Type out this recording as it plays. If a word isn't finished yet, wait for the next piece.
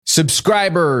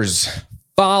Subscribers,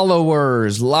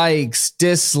 followers, likes,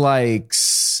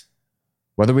 dislikes,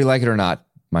 whether we like it or not,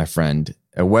 my friend,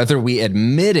 whether we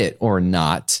admit it or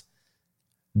not,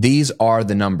 these are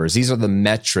the numbers. These are the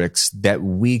metrics that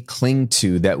we cling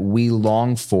to, that we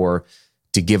long for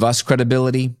to give us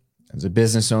credibility as a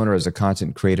business owner, as a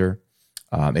content creator.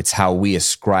 It's how we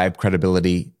ascribe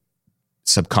credibility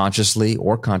subconsciously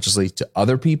or consciously to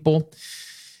other people.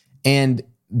 And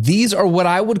these are what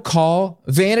I would call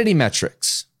vanity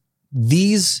metrics.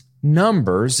 These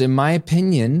numbers, in my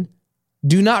opinion,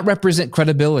 do not represent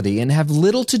credibility and have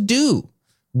little to do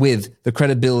with the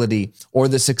credibility or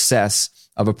the success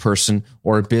of a person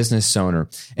or a business owner.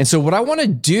 And so what I want to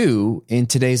do in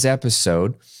today's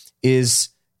episode is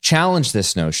challenge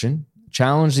this notion,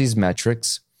 challenge these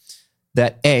metrics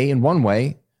that in one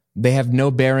way, they have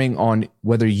no bearing on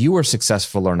whether you are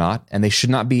successful or not, and they should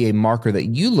not be a marker that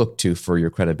you look to for your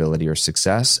credibility or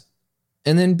success.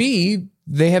 And then B,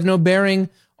 they have no bearing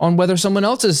on whether someone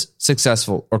else is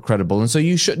successful or credible. And so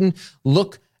you shouldn't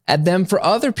look at them for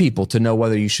other people to know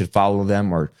whether you should follow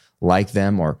them or like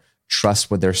them or trust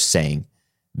what they're saying.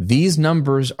 These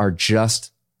numbers are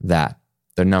just that.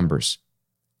 They're numbers.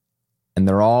 And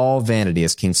they're all vanity,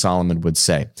 as King Solomon would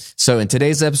say. So in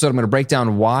today's episode, I'm going to break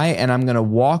down why, and I'm going to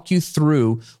walk you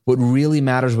through what really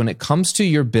matters when it comes to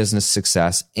your business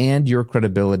success and your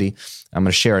credibility. I'm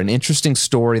going to share an interesting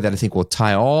story that I think will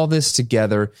tie all this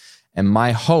together. And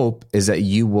my hope is that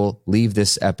you will leave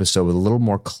this episode with a little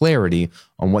more clarity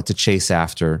on what to chase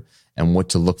after and what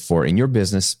to look for in your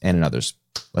business and in others.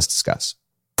 Let's discuss.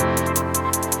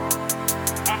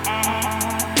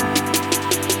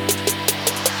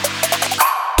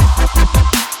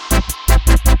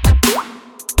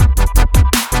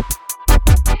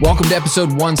 Welcome to episode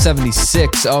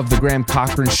 176 of The Graham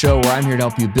Cochran Show, where I'm here to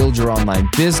help you build your online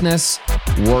business,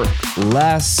 work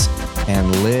less,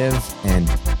 and live and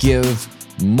give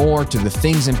more to the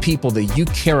things and people that you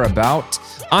care about.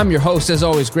 I'm your host, as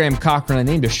always, Graham Cochran. I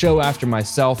named a show after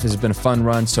myself. It's been a fun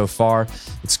run so far.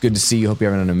 It's good to see you. Hope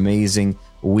you're having an amazing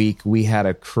week. We had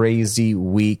a crazy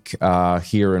week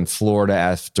here in Florida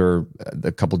after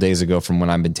a couple days ago from when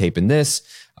I've been taping this.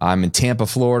 I'm in Tampa,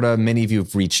 Florida. Many of you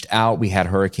have reached out. We had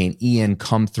Hurricane Ian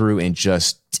come through and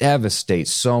just devastate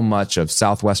so much of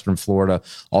southwestern Florida,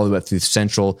 all the way up through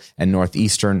central and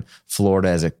northeastern Florida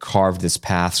as it carved this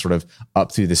path sort of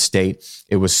up through the state.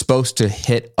 It was supposed to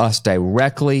hit us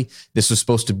directly. This was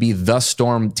supposed to be the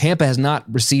storm. Tampa has not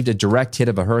received a direct hit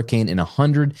of a hurricane in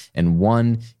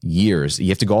 101 years. You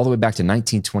have to go all the way back to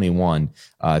 1921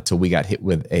 till we got hit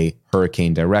with a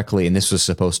hurricane directly, and this was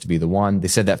supposed to be the one. They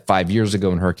said that 5 years ago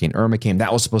when Hurricane Irma came,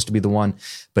 that was supposed to be the one,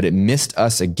 but it missed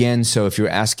us again. So if you're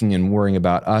asking and worrying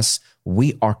about us,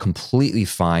 we are completely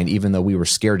fine, even though we were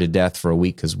scared to death for a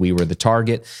week because we were the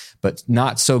target, but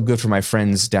not so good for my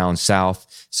friends down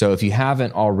south. So if you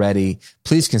haven't already,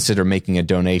 please consider making a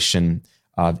donation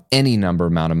of any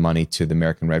amount of money to the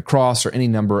American Red Cross or any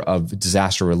number of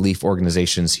disaster relief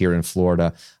organizations here in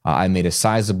Florida. I made a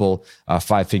sizable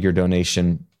 5-figure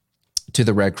donation to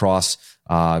the Red Cross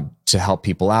to help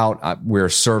people out. We're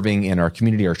serving in our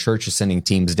community. Our church is sending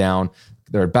teams down.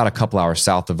 They're about a couple hours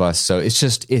south of us. So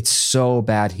it's so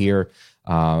bad here.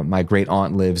 My great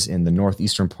aunt lives in the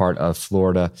northeastern part of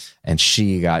Florida, and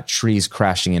she got trees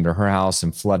crashing into her house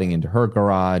and flooding into her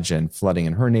garage and flooding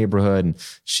in her neighborhood. And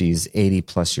she's 80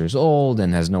 plus years old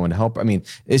and has no one to help her. I mean,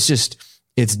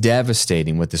 it's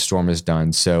devastating what the storm has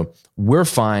done. So we're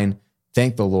fine.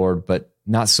 Thank the Lord, but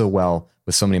not so well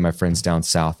with so many of my friends down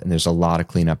south. And there's a lot of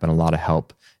cleanup and a lot of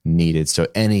help needed. So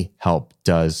any help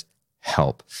does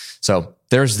help. So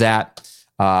there's that.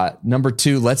 Number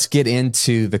 2, let's get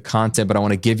into the content, but I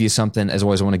want to give you something. As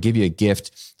always, I want to give you a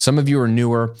gift. Some of you are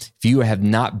newer. If you have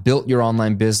not built your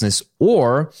online business,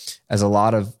 or as a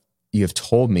lot of you have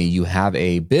told me, you have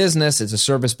a business, it's a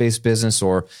service-based business,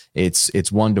 or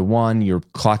it's one-to-one, you're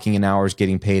clocking in hours,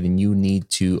 getting paid, and you need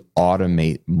to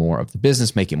automate more of the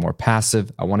business, make it more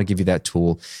passive. I want to give you that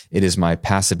tool. It is my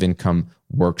passive income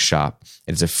workshop.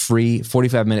 It is a free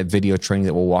 45-minute video training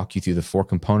that will walk you through the 4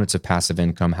 components of passive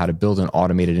income, how to build an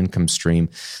automated income stream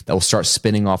that will start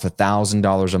spinning off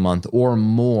 $1,000 a month or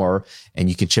more, and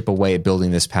you can chip away at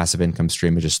building this passive income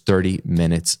stream in just 30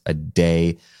 minutes a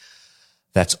day.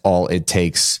 That's all it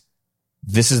takes.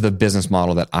 This is the business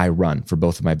model that I run for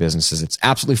both of my businesses. It's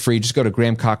absolutely free. Just go to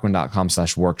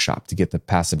grahamcochran.com/workshop to get the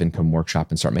passive income workshop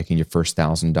and start making your first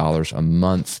 $1,000 a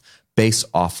month based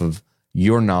off of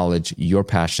your knowledge, your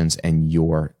passions, and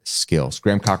your skills.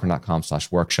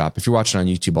 grahamcochran.com/workshop. If you're watching on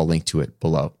YouTube, I'll link to it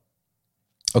below.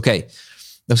 Okay,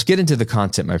 let's get into the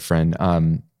content, my friend.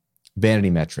 Vanity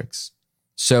metrics.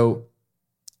 So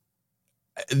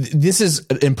this is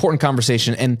an important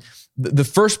conversation. And the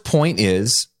first point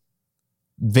is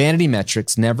vanity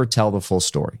metrics never tell the full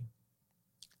story.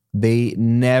 They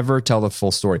never tell the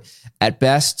full story. At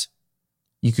best,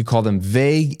 you could call them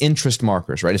vague interest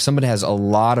markers, right? If somebody has a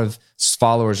lot of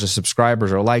followers or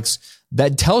subscribers or likes,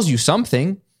 that tells you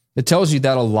something. It tells you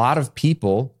that a lot of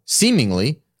people,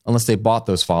 seemingly, unless they bought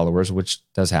those followers, which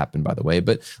does happen, by the way,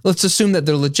 but let's assume that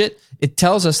they're legit. It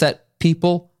tells us that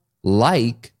people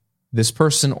like this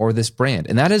person or this brand,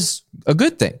 and that is a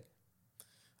good thing,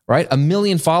 right? 1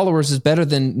 million followers is better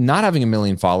than not having 1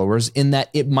 million followers in that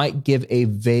it might give a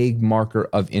vague marker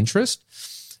of interest,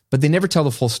 but they never tell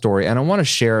the full story. And I want to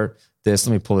share this.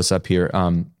 Let me pull this up here.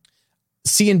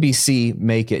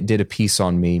 CNBC did a piece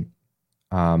on me.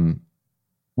 I've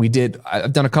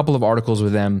done a couple of articles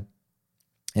with them,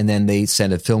 and then they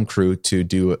sent a film crew to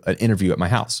do an interview at my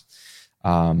house.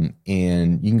 And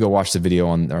you can go watch the video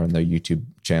on their YouTube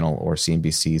channel or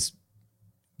CNBC's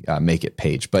Make It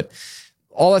page. But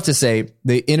all that to say,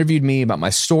 they interviewed me about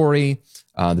my story,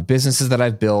 the businesses that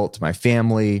I've built, my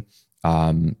family.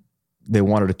 They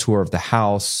wanted a tour of the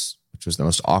house, which was the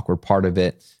most awkward part of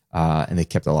it. And they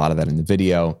kept a lot of that in the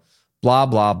video, blah,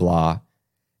 blah, blah.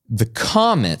 The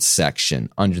comments section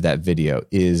under that video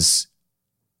is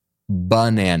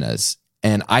bananas.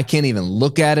 And I can't even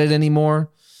look at it anymore.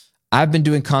 I've been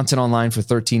doing content online for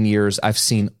 13 years. I've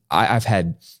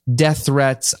had death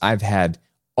threats.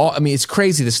 It's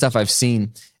crazy the stuff I've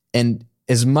seen. And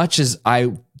as much as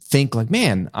I think like,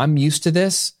 man, I'm used to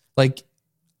this, like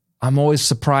I'm always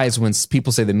surprised when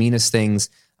people say the meanest things.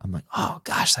 I'm like, oh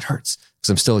gosh, that hurts because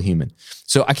I'm still a human.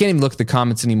 So I can't even look at the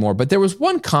comments anymore. But there was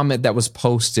one comment that was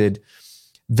posted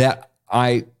that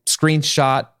I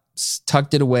screenshot,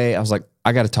 tucked it away. I was like,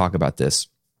 I got to talk about this.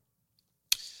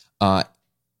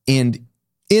 And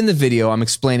in the video, I'm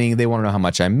explaining they want to know how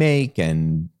much I make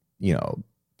and,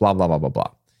 blah, blah, blah, blah, blah.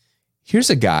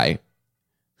 Here's a guy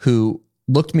who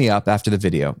looked me up after the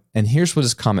video, and here's what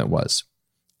his comment was.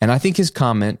 And I think his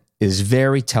comment is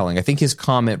very telling. I think his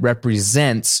comment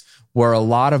represents where a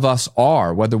lot of us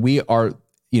are, whether we are,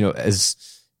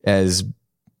 as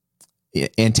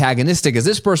antagonistic as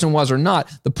this person was or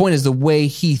not. The point is the way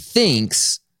he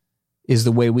thinks is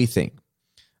the way we think.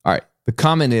 All right. The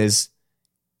comment is,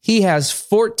 he has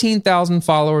 14,000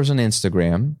 followers on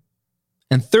Instagram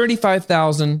and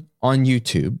 35,000 on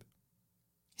YouTube.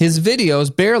 His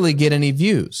videos barely get any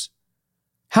views.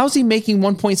 How's he making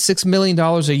 $1.6 million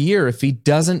a year if he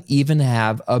doesn't even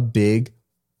have a big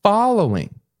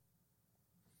following?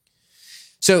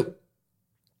 So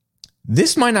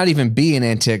this might not even be an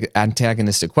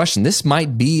antagonistic question. This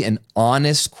might be an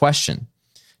honest question.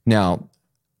 Now,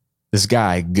 this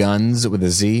guy, Guns with a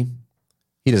Z,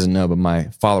 he doesn't know, but my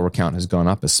follower count has gone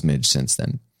up a smidge since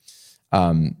then.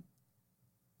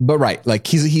 But right, like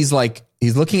he's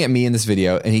looking at me in this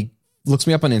video, and he looks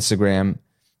me up on Instagram,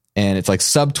 and it's like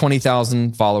sub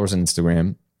 20,000 followers on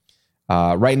Instagram.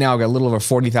 Right now, I've got a little over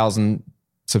 40,000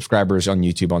 subscribers on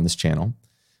YouTube on this channel.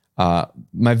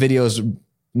 My videos,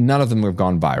 none of them have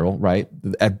gone viral, right?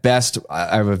 At best,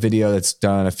 I have a video that's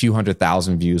done a few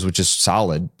 100,000 views, which is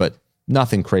solid, but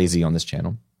nothing crazy on this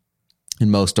channel. And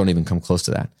most don't even come close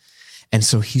to that. And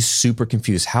so he's super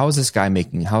confused. How is Graham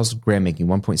making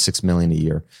 $1.6 million a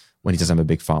year when he doesn't have a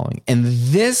big following? And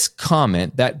this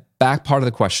comment, that back part of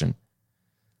the question,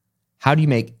 how do you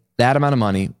make that amount of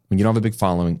money when you don't have a big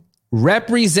following,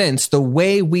 represents the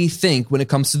way we think when it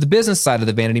comes to the business side of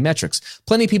the vanity metrics.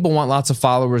 Plenty of people want lots of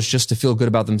followers just to feel good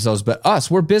about themselves, but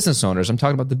we're business owners. I'm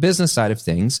talking about the business side of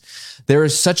things. There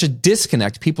is such a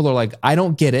disconnect. People are like, I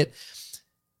don't get it.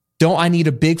 Don't I need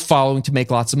a big following to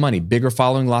make lots of money? Bigger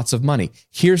following, lots of money.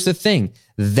 Here's the thing.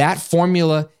 That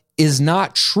formula is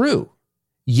not true.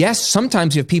 Yes,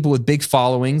 sometimes you have people with big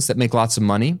followings that make lots of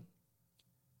money,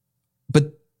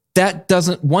 but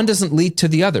one doesn't lead to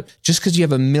the other. Just because you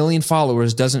have 1 million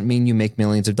followers doesn't mean you make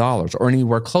millions of dollars or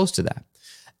anywhere close to that.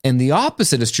 And the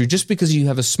opposite is true. Just because you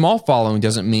have a small following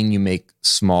doesn't mean you make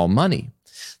small money.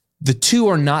 The two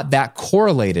are not that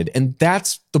correlated. And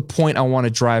that's the point I want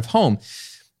to drive home.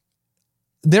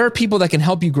 There are people that can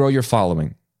help you grow your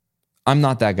following. I'm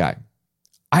not that guy.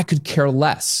 I could care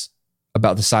less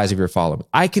about the size of your following.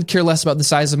 I could care less about the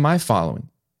size of my following.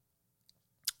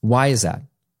 Why is that?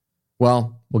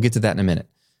 Well, we'll get to that in a minute.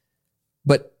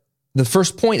 But the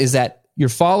first point is that your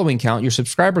following count, your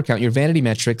subscriber count, your vanity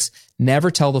metrics never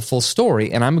tell the full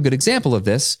story. And I'm a good example of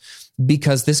this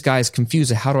because this guy is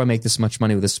confused. How do I make this much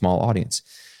money with a small audience?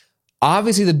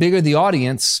 Obviously, the bigger the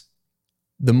audience,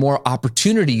 the more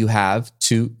opportunity you have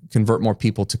to convert more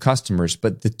people to customers.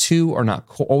 But the two are not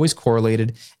always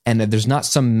correlated. And there's not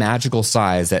some magical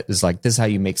size that is like, this is how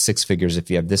you make six figures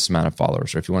if you have this amount of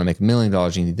followers. Or if you want to make $1 million,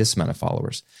 you need this amount of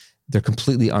followers. They're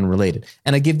completely unrelated.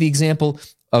 And I give the example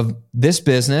of this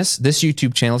business, this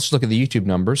YouTube channel. Let's look at the YouTube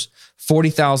numbers.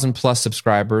 40,000 plus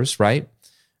subscribers, right?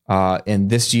 And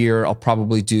this year, I'll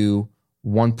probably do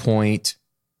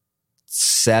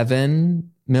 1.7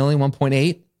 million,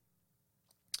 1.8.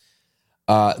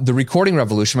 The Recording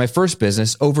Revolution, my first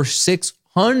business, over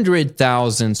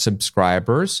 600,000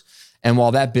 subscribers. And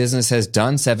while that business has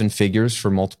done seven figures for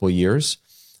multiple years,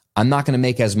 I'm not going to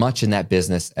make as much in that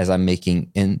business as I'm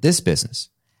making in this business.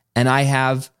 And I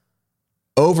have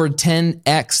over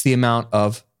 10x the amount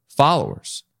of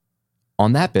followers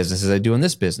on that business as I do in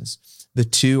this business. The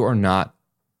two are not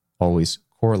always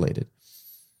correlated.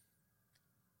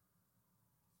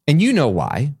 And you know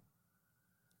why?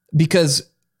 Because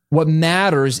what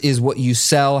matters is what you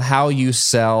sell, how you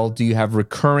sell. Do you have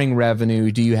recurring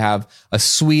revenue? Do you have a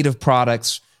suite of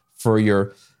products for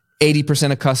your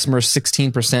 80% of customers,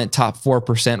 16%, top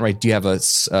 4%, right? Do you have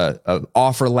a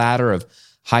offer ladder of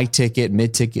high ticket,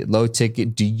 mid ticket, low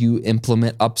ticket? Do you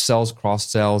implement upsells,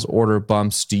 cross sells, order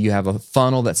bumps? Do you have a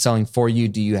funnel that's selling for you?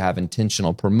 Do you have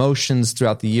intentional promotions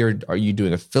throughout the year? Are you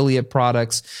doing affiliate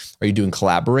products? Are you doing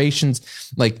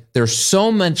collaborations? Like, there's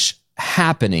so much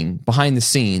happening behind the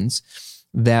scenes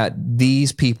that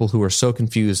these people who are so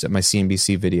confused at my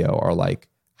CNBC video are like,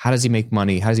 how does he make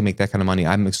money? How does he make that kind of money?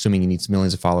 I'm assuming he needs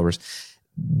millions of followers.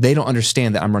 They don't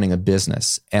understand that I'm running a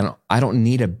business and I don't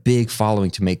need a big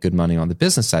following to make good money on the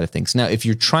business side of things. Now, if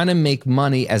you're trying to make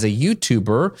money as a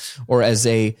YouTuber or as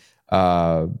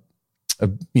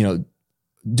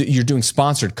you're doing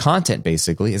sponsored content,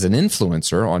 basically as an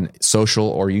influencer on social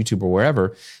or YouTube or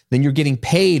wherever, then you're getting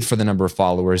paid for the number of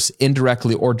followers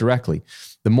indirectly or directly.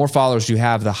 The more followers you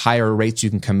have, the higher rates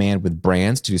you can command with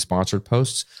brands to do sponsored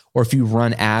posts. Or if you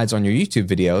run ads on your YouTube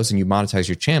videos and you monetize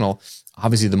your channel,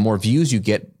 obviously the more views you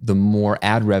get, the more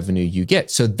ad revenue you get.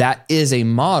 So that is a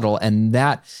model. And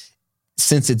that,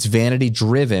 since it's vanity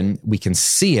driven, we can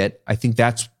see it. I think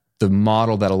that's the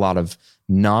model that a lot of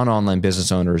non-online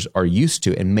business owners are used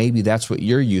to. And maybe that's what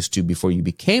you're used to before you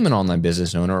became an online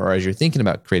business owner, or as you're thinking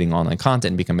about creating online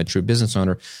content and become a true business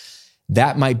owner.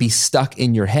 That might be stuck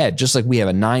in your head. Just like we have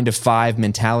a 9-to-5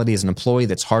 mentality as an employee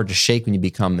that's hard to shake when you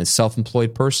become a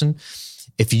self-employed person.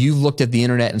 If you've looked at the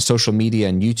internet and social media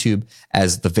and YouTube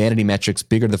as the vanity metrics,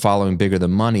 bigger the following, bigger the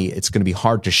money, it's going to be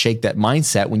hard to shake that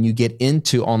mindset when you get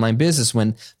into online business,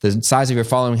 when the size of your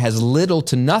following has little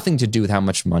to nothing to do with how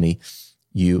much money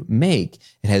you make.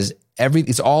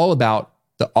 It's all about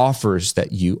the offers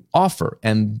that you offer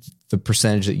and the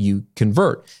percentage that you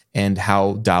convert and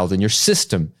how dialed in your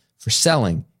system for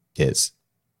selling is.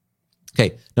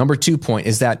 Okay, number 2 point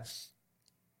is that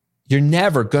you're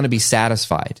never going to be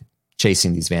satisfied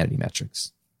chasing these vanity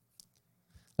metrics.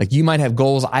 Like, you might have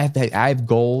goals. I have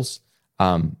goals.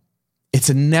 It's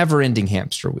a never-ending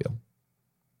hamster wheel.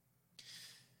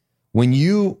 When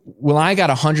I got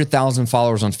 100,000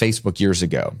 followers on Facebook years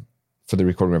ago for the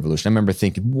Recording Revolution, I remember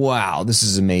thinking, wow, this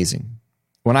is amazing.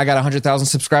 When I got 100,000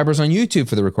 subscribers on YouTube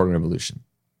for the Recording Revolution,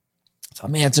 I thought,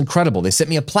 man, it's incredible. They sent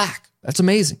me a plaque. That's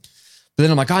amazing. But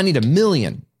then I'm like, I need 1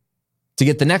 million to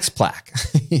get the next plaque.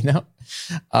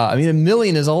 I mean, 1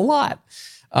 million is a lot.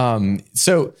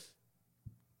 So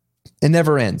it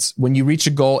never ends. When you reach a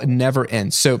goal, it never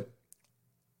ends. So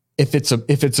if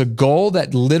it's a goal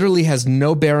that literally has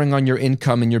no bearing on your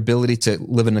income and your ability to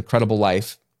live an incredible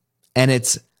life, and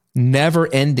it's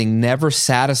never ending, never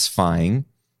satisfying,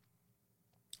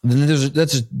 then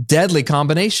that's a deadly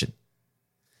combination.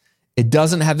 It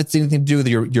doesn't have anything to do with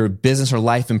your business or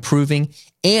life improving,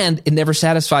 and it never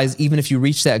satisfies even if you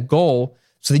reach that goal,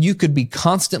 so that you could be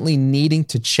constantly needing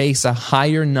to chase a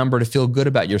higher number to feel good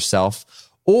about yourself,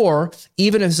 or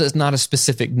even if it's not a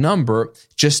specific number,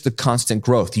 just the constant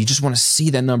growth. You just want to see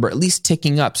that number at least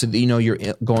ticking up so that you know you're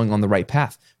going on the right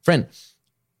path. Friend,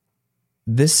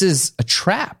 this is a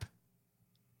trap.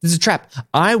 This is a trap.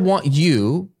 I want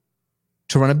you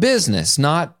to run a business,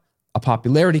 not a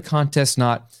popularity contest,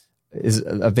 not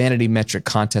a vanity metric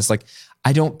contest. Like,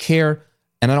 I don't care,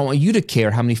 and I don't want you to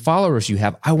care how many followers you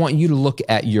have. I want you to look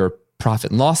at your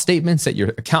profit and loss statements that your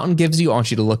accountant gives you. I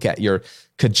want you to look at your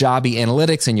Kajabi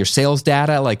analytics and your sales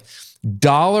data. Like,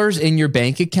 dollars in your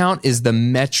bank account is the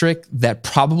metric that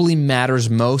probably matters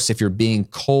most if you're being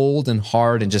cold and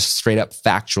hard and just straight up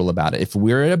factual about it. If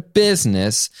we're in a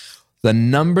business, the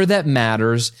number that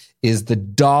matters is the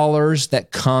dollars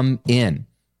that come in,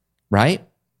 right?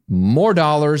 More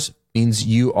dollars means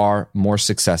you are more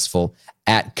successful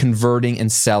at converting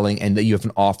and selling, and that you have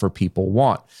an offer people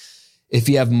want. If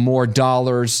you have more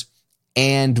dollars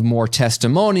and more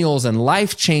testimonials and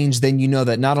life change, then you know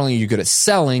that not only are you good at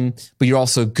selling, but you're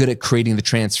also good at creating the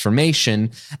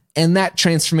transformation. And that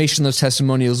transformation, those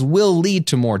testimonials will lead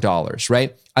to more dollars,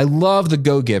 right? I love The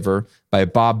Go-Giver by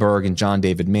Bob Burg and John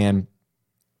David Mann.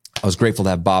 I was grateful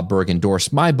to have Bob Burg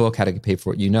endorse my book, How to Get Paid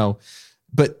for What You Know.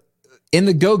 But in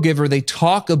The Go-Giver, they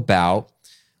talk about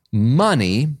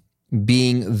money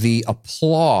being the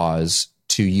applause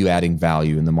to you adding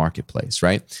value in the marketplace,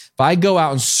 right? If I go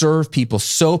out and serve people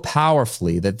so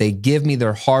powerfully that they give me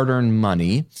their hard-earned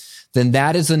money, then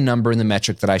that is a number in the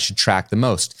metric that I should track the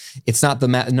most. It's not the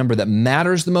number that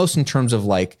matters the most in terms of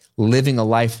like living a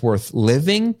life worth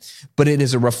living, but it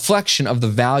is a reflection of the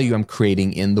value I'm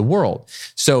creating in the world.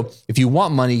 So if you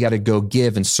want money, you got to go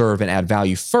give and serve and add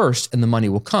value first, and the money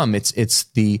will come. It's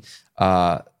the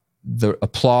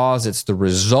applause, it's the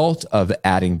result of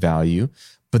adding value.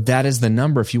 But that is the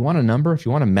number. If you want a number, if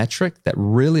you want a metric that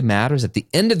really matters, at the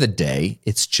end of the day,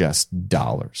 it's just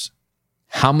dollars.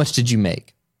 How much did you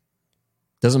make?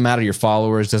 Doesn't matter your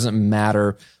followers, doesn't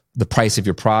matter the price of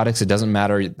your products, it doesn't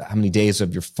matter how many days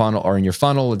of your funnel are in your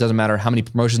funnel, it doesn't matter how many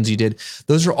promotions you did.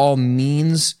 Those are all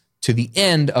means to the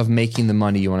end of making the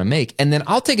money you want to make. And then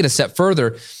I'll take it a step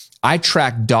further. I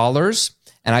track dollars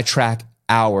and I track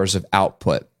hours of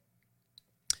output,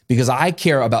 because I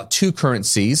care about two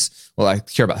currencies. Well, I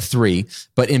care about three,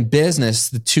 but in business,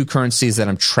 the two currencies that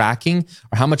I'm tracking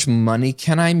are how much money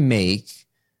can I make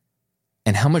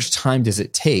and how much time does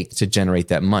it take to generate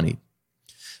that money?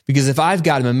 Because if I've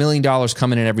got $1 million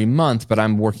coming in every month, but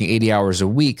I'm working 80 hours a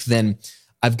week, then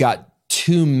I've got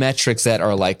two metrics that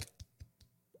are like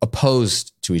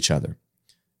opposed to each other.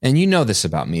 And you know this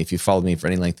about me if you followed me for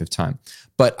any length of time.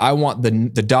 But I want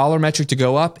the dollar metric to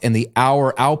go up and the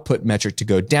hour output metric to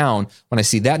go down. When I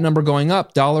see that number going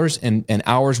up, dollars and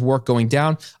hours work going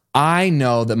down, I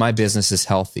know that my business is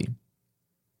healthy.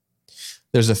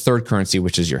 There's a third currency,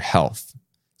 which is your health.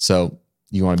 So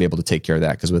you want to be able to take care of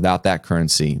that, because without that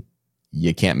currency,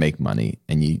 you can't make money,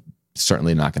 and you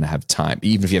certainly not going to have time.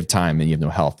 Even if you have time and you have no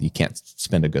health, you can't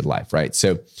spend a good life, right?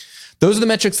 So those are the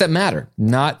metrics that matter,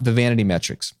 not the vanity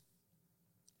metrics.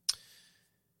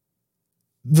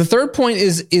 The third point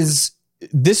is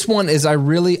this one is I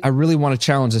really want to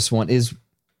challenge this one is,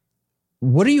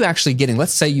 what are you actually getting?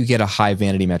 Let's say you get a high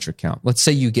vanity metric count. Let's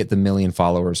say you get the 1 million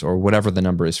followers or whatever the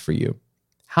number is for you.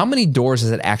 How many doors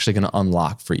is it actually going to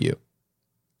unlock for you?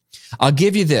 I'll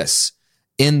give you this.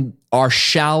 In our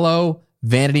shallow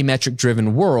vanity metric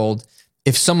driven world,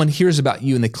 if someone hears about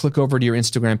you and they click over to your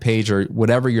Instagram page or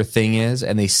whatever your thing is,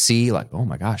 and they see like, oh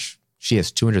my gosh, she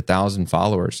has 200,000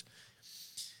 followers,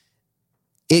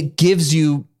 it gives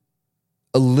you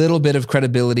a little bit of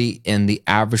credibility in the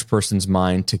average person's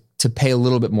mind to pay a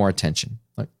little bit more attention.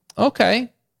 Like, okay,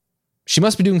 she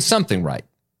must be doing something right.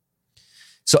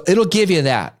 So it'll give you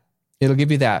that. It'll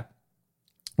give you that,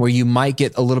 where you might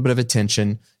get a little bit of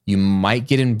attention. You might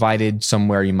get invited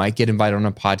somewhere. You might get invited on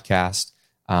a podcast.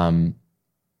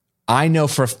 I know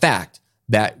for a fact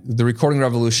that the Recording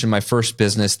Revolution, my first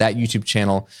business, that YouTube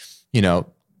channel,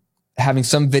 having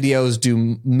some videos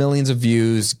do millions of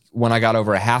views when I got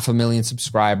over 500,000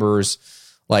 subscribers,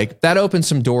 like that opened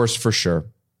some doors for sure.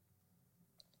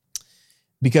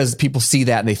 Because people see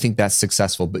that and they think that's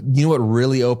successful. But you know what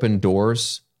really opened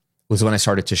doors was when I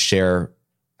started to share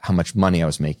how much money I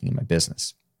was making in my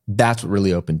business. That's what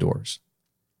really opened doors.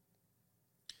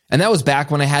 And that was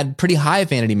back when I had pretty high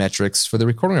vanity metrics for the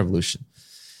Recording Revolution.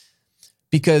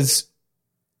 Because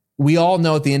we all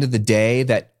know at the end of the day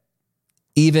that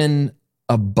even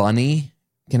a bunny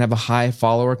can have a high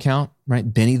follower count,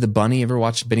 right? Benny the Bunny. Ever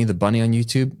watch Benny the Bunny on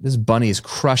YouTube? This bunny is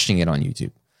crushing it on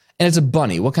YouTube. And it's a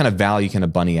bunny. What kind of value can a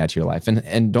bunny add to your life?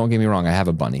 And don't get me wrong, I have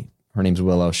a bunny. Her name's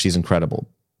Willow. She's incredible.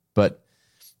 But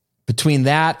between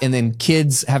that and then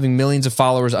kids having millions of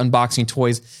followers unboxing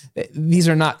toys,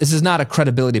 this is not a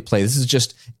credibility play. This is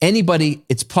just anybody,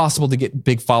 it's possible to get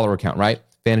big follower count, right?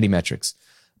 Vanity metrics.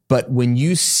 But when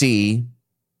you see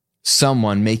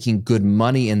someone making good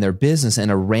money in their business in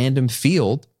a random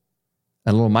field,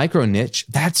 a little micro niche,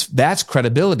 that's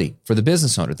credibility for the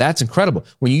business owner. That's incredible.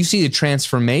 When you see the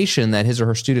transformation that his or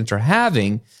her students are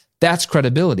having, that's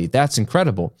credibility. That's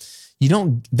incredible.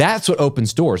 That's what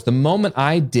opens doors. The moment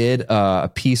I did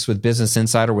a piece with Business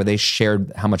Insider where they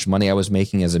shared how much money I was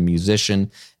making as a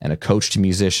musician and a coach to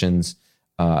musicians,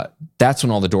 that's when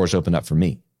all the doors opened up for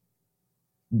me.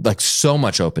 Like so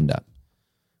much opened up.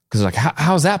 Because like,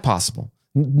 how is that possible?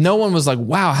 No one was like,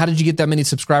 wow, how did you get that many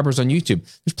subscribers on YouTube?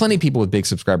 There's plenty of people with big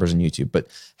subscribers on YouTube, but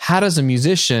how does a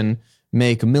musician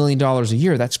make $1 million a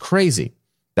year. That's crazy.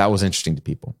 That was interesting to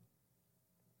people.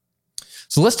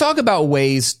 So let's talk about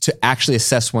ways to actually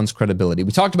assess one's credibility.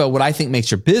 We talked about what I think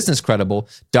makes your business credible,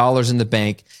 dollars in the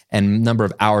bank and number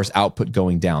of hours output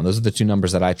going down. Those are the two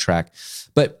numbers that I track.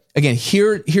 But again,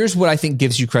 here's what I think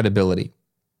gives you credibility.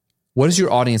 What does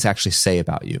your audience actually say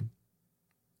about you?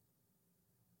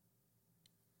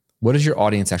 What does your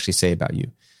audience actually say about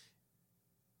you?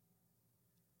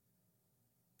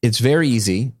 It's very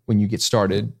easy when you get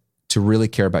started to really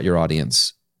care about your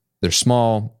audience. They're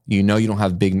small. You know you don't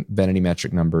have big vanity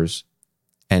metric numbers.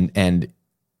 And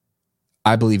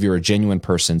I believe you're a genuine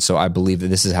person. So I believe that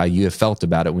this is how you have felt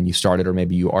about it when you started, or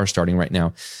maybe you are starting right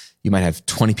now. You might have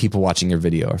 20 people watching your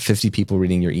video or 50 people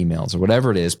reading your emails or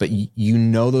whatever it is, but you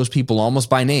know those people almost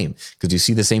by name because you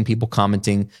see the same people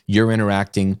commenting, you're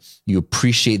interacting, you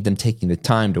appreciate them taking the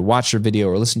time to watch your video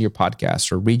or listen to your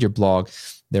podcast or read your blog.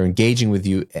 They're engaging with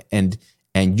you and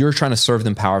you're trying to serve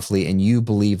them powerfully, and you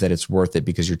believe that it's worth it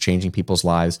because you're changing people's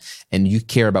lives and you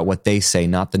care about what they say,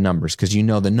 not the numbers, because you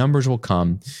know the numbers will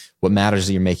come. What matters is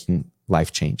that you're making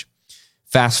life change.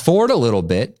 Fast forward a little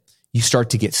bit, you start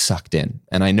to get sucked in.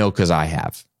 And I know because I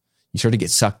have. You start to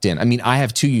get sucked in. I mean, I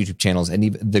have 2 YouTube channels, and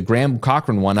even the Graham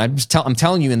Cochran one, I'm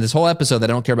telling you in this whole episode that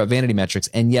I don't care about vanity metrics,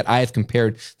 and yet I have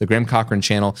compared the Graham Cochran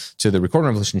channel to the Recording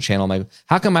Revolution channel. I'm like,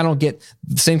 how come I don't get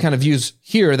the same kind of views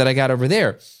here that I got over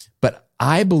there? But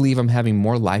I believe I'm having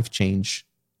more life change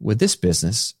with this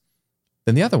business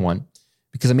than the other one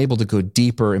because I'm able to go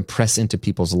deeper and press into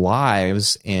people's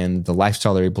lives and the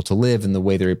lifestyle they're able to live and the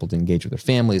way they're able to engage with their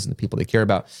families and the people they care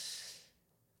about.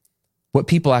 What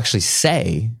people actually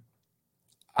say,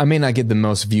 I may not get the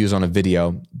most views on a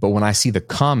video, but when I see the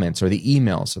comments or the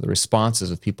emails or the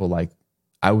responses of people like,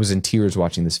 I was in tears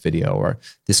watching this video, or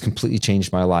this completely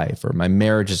changed my life, or my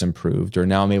marriage has improved, or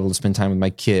now I'm able to spend time with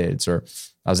my kids, or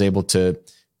I was able to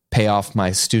pay off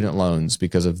my student loans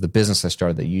because of the business I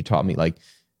started that you taught me. Like,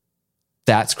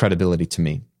 that's credibility to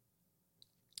me.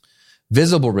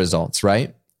 Visible results,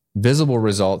 right? Visible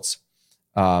results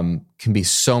can be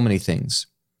so many things.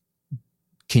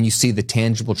 Can you see the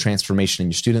tangible transformation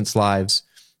in your students' lives?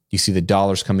 Do you see the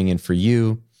dollars coming in for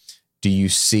you? Do you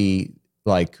see,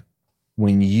 like,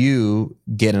 when you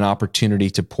get an opportunity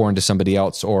to pour into somebody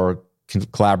else or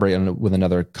collaborate with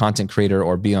another content creator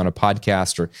or be on a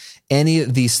podcast or any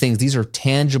of these things, these are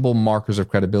tangible markers of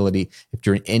credibility. If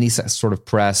you're in any sort of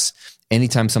press,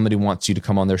 anytime somebody wants you to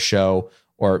come on their show,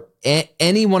 or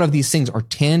any one of these things are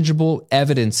tangible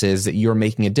evidences that you're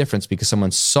making a difference because someone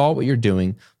saw what you're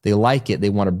doing, they like it, they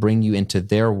want to bring you into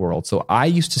their world. So I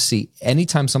used to see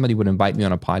anytime somebody would invite me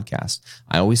on a podcast,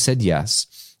 I always said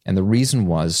yes. And the reason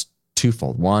was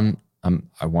twofold. One,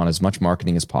 I want as much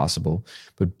marketing as possible,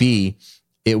 but B,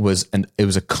 it was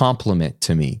a compliment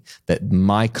to me that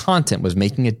my content was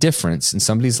making a difference in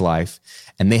somebody's life,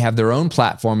 and they have their own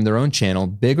platform, their own channel,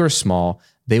 big or small.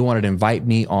 They wanted to invite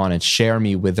me on and share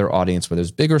me with their audience, whether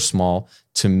it's big or small.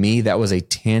 To me, that was a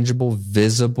tangible,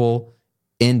 visible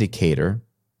indicator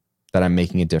that I'm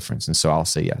making a difference. And so I'll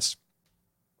say yes.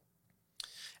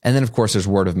 And then, of course, there's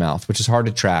word of mouth, which is hard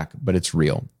to track, but it's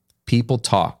real. People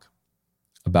talk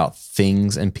about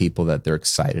things and people that they're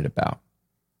excited about.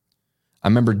 I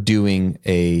remember doing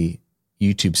a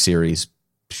YouTube series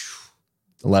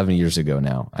 11 years ago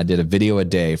now. I did a video a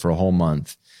day for a whole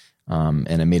month,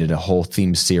 and I made it a whole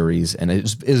theme series. And it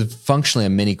was functionally a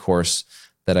mini course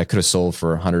that I could have sold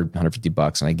for $100,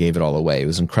 $150, and I gave it all away. It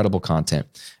was incredible content.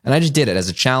 And I just did it as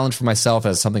a challenge for myself,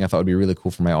 as something I thought would be really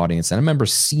cool for my audience. And I remember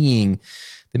seeing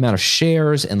the amount of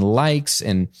shares and likes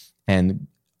and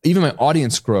even my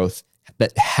audience growth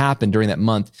that happened during that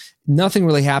month. Nothing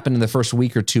really happened in the first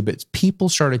week or two, but people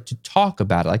started to talk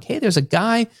about it. Like, hey, there's a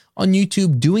guy on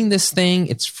YouTube doing this thing.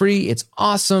 It's free. It's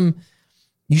awesome.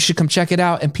 You should come check it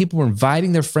out. And people were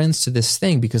inviting their friends to this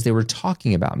thing because they were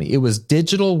talking about me. It was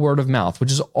digital word of mouth,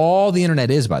 which is all the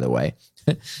internet is, by the way.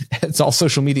 It's all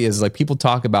social media is. Like, people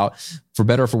talk about, for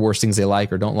better or for worse, things they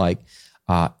like or don't like.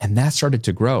 And that started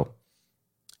to grow.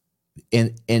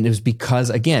 And it was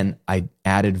because, again, I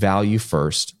added value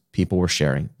first. People were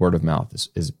sharing. Word of mouth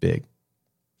is big.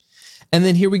 And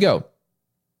then here we go.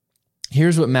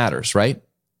 Here's what matters, right?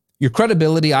 Your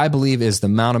credibility, I believe, is the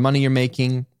amount of money you're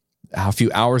making, how few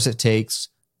hours it takes,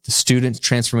 the student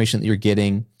transformation that you're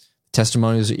getting,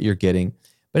 testimonials that you're getting.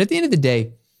 But at the end of the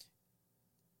day,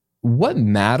 what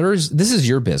matters, this is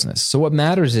your business. So what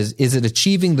matters is it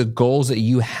achieving the goals that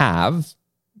you have?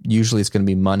 Usually it's going to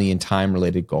be money and time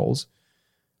related goals.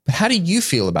 But how do you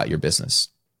feel about your business?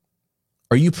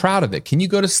 Are you proud of it? Can you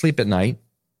go to sleep at night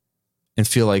and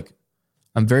feel like,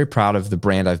 I'm very proud of the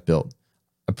brand I've built.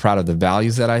 I'm proud of the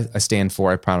values that I stand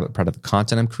for. I'm proud of the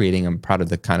content I'm creating. I'm proud of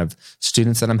the kind of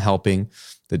students that I'm helping,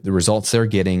 the results they're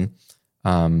getting.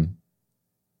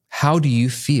 How do you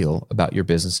feel about your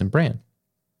business and brand?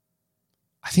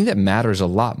 I think that matters a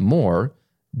lot more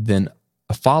than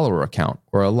a follower account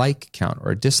or a like count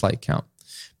or a dislike count,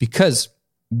 because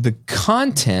the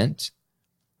content,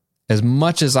 as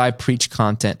much as I preach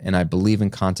content and I believe in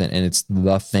content and it's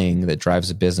the thing that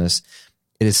drives a business,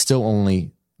 it is still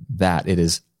only that. It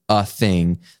is a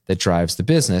thing that drives the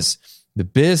business. The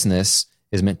business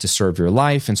is meant to serve your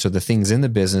life. And so the things in the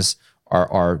business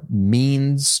are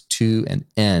means to an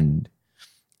end.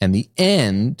 And the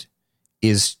end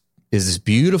is this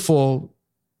beautiful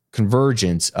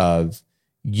convergence of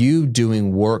you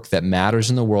doing work that matters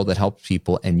in the world, that helps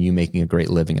people, and you making a great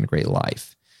living and a great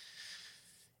life.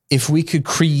 If we could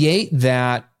create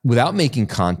that without making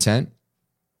content,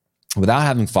 without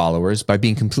having followers, by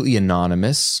being completely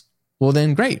anonymous, well,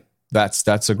 then great.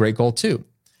 That's a great goal too.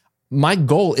 My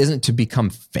goal isn't to become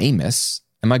famous,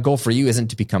 and my goal for you isn't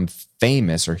to become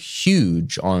famous or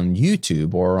huge on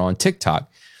YouTube or on TikTok.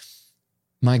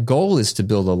 My goal is to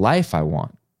build a life I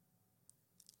want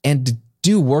and to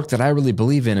do work that I really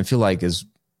believe in and feel like is,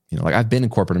 like I've been in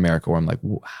corporate America where I'm like,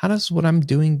 well, how does what I'm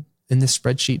doing in this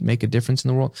spreadsheet make a difference in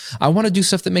the world? I want to do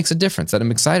stuff that makes a difference, that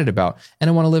I'm excited about, and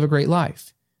I want to live a great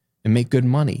life and make good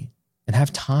money and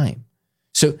have time.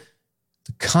 So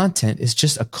the content is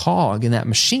just a cog in that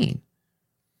machine.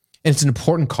 And it's an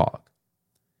important cog.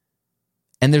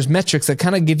 And there's metrics that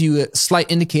kind of give you a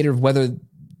slight indicator of whether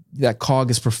that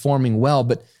cog is performing well.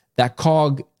 But that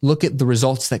cog, look at the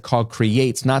results that cog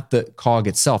creates, not the cog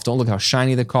itself. Don't look how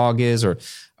shiny the cog is or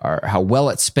how well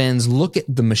it spins. Look at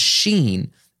the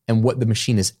machine and what the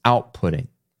machine is outputting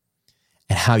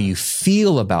and how you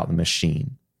feel about the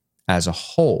machine as a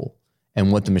whole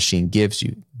and what the machine gives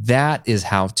you. That is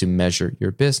how to measure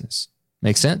your business.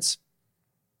 Make sense?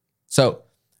 So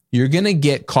you're going to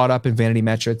get caught up in vanity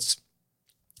metrics.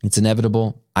 It's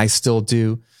inevitable. I still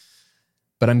do.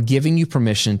 But I'm giving you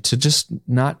permission to just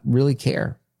not really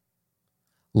care.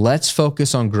 Let's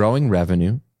focus on growing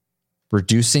revenue,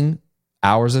 reducing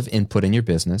hours of input in your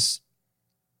business,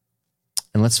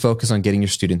 and let's focus on getting your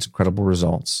students incredible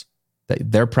results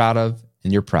that they're proud of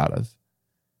and you're proud of.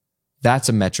 That's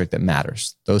a metric that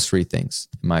matters. Those three things,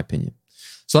 in my opinion.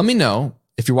 So let me know,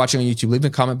 if you're watching on YouTube, leave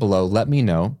a comment below. Let me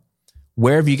know,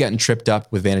 where have you gotten tripped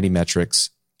up with vanity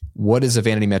metrics? What is a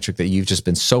vanity metric that you've just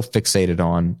been so fixated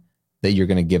on that you're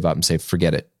going to give up and say,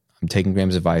 forget it. I'm taking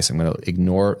Graham's advice. I'm going to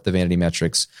ignore the vanity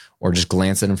metrics or just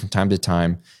glance at them from time to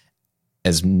time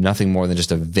as nothing more than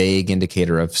just a vague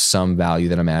indicator of some value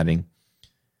that I'm adding.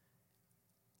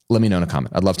 Let me know in a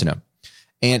comment. I'd love to know.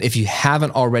 And if you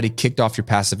haven't already kicked off your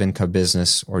passive income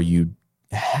business, or you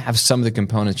have some of the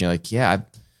components, you're like, yeah,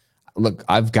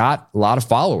 I've got a lot of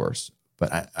followers,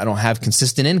 but I don't have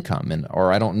consistent income,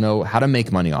 or I don't know how to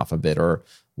make money off of it, or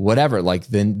whatever,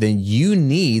 then you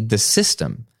need the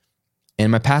system.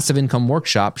 And my passive income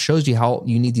workshop shows you how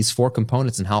you need these 4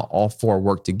 components and how all 4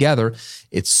 work together.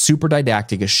 It's super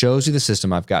didactic. It shows you the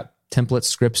system. I've got templates,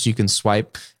 scripts you can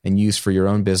swipe and use for your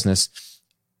own business.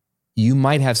 You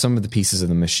might have some of the pieces of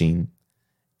the machine,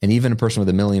 and even a person with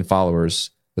 1 million followers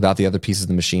without the other pieces of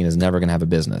the machine is never going to have a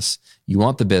business. You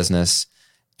want the business,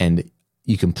 and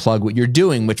you can plug what you're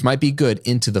doing, which might be good,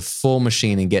 into the full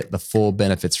machine and get the full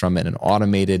benefits from it. An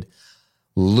automated,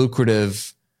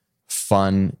 lucrative,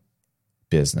 fun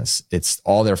business. It's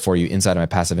all there for you inside of my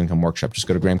passive income workshop. Just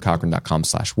go to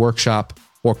grahamcochran.com/workshop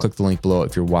or click the link below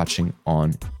if you're watching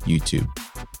on YouTube.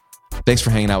 Thanks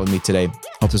for hanging out with me today.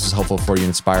 Hope this was helpful for you and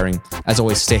inspiring. As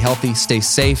always, stay healthy, stay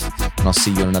safe, and I'll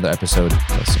see you in another episode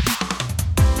real soon.